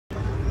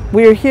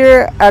We are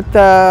here at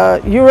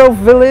the Euro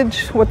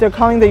village, what they're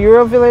calling the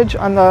Euro village,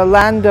 on the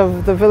land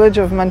of the village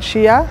of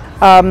Manshiya,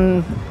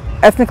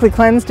 ethnically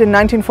cleansed in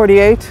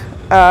 1948,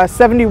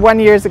 71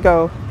 years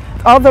ago.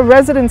 All the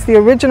residents, the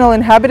original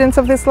inhabitants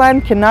of this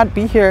land, cannot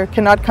be here,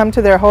 cannot come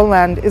to their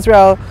homeland.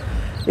 Israel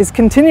is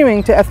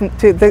continuing to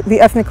the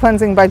ethnic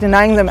cleansing by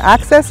denying them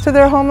access to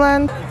their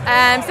homeland.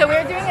 So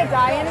we're doing a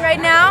die-in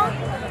right now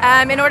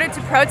in order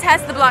to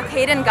protest the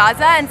blockade in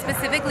Gaza, and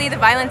specifically the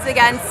violence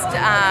against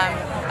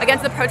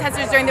the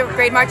protesters during the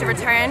Great March of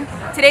Return.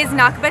 Today's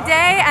Nakba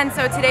Day, and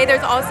so today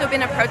there's also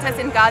been a protest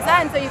in Gaza,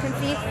 and so you can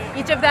see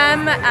each of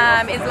them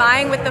is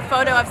lying with the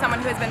photo of someone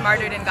who has been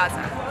martyred in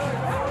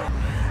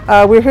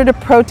Gaza. We're here to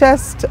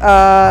protest,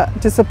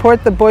 to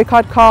support the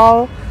boycott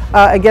call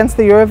against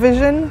the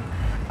Eurovision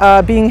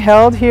being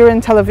held here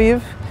in Tel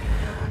Aviv.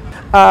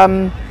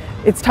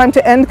 It's time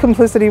to end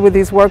complicity with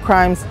these war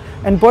crimes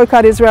and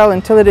boycott Israel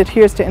until it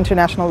adheres to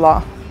international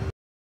law.